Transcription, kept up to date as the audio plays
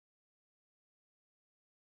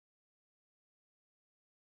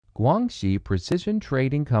Guangxi Precision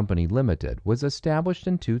Trading Company Limited was established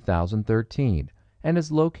in 2013 and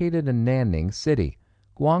is located in Nanning City,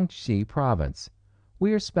 Guangxi Province.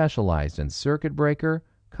 We are specialized in circuit breaker,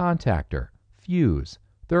 contactor, fuse,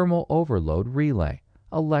 thermal overload relay,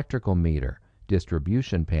 electrical meter,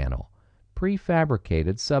 distribution panel,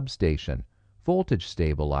 prefabricated substation, voltage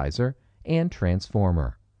stabilizer, and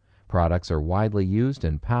transformer. Products are widely used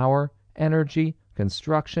in power, energy,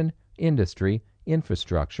 construction, industry,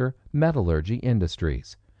 infrastructure, metallurgy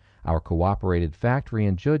industries. Our cooperated factory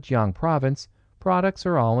in Zhejiang Province, products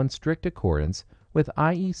are all in strict accordance with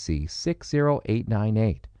IEC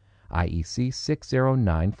 60898, IEC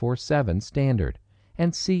 60947 standard,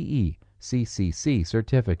 and CE, CCC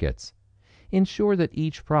certificates. Ensure that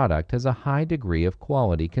each product has a high degree of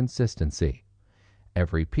quality consistency.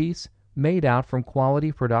 Every piece made out from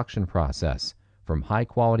quality production process, from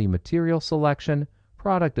high-quality material selection,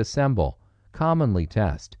 product assemble, commonly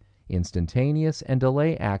test, instantaneous and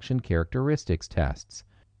delay action characteristics tests,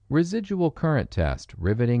 residual current test,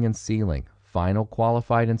 riveting and sealing, final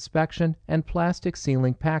qualified inspection, and plastic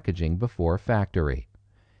sealing packaging before factory.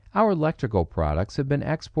 Our electrical products have been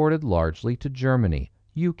exported largely to Germany,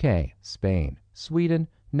 UK, Spain, Sweden,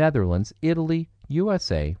 Netherlands, Italy,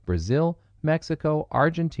 USA, Brazil, Mexico,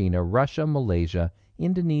 Argentina, Russia, Malaysia,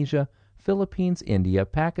 Indonesia, Philippines, India,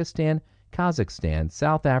 Pakistan, Kazakhstan,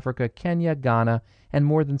 South Africa, Kenya, Ghana, and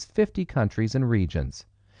more than 50 countries and regions.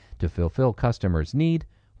 To fulfill customers' need,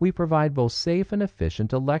 we provide both safe and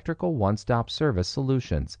efficient electrical one-stop service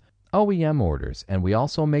solutions, OEM orders, and we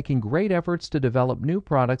also making great efforts to develop new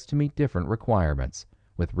products to meet different requirements.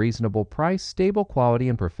 With reasonable price, stable quality,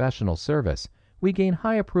 and professional service, we gain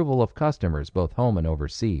high approval of customers both home and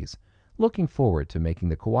overseas. Looking forward to making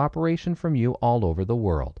the cooperation from you all over the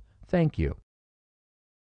world. Thank you.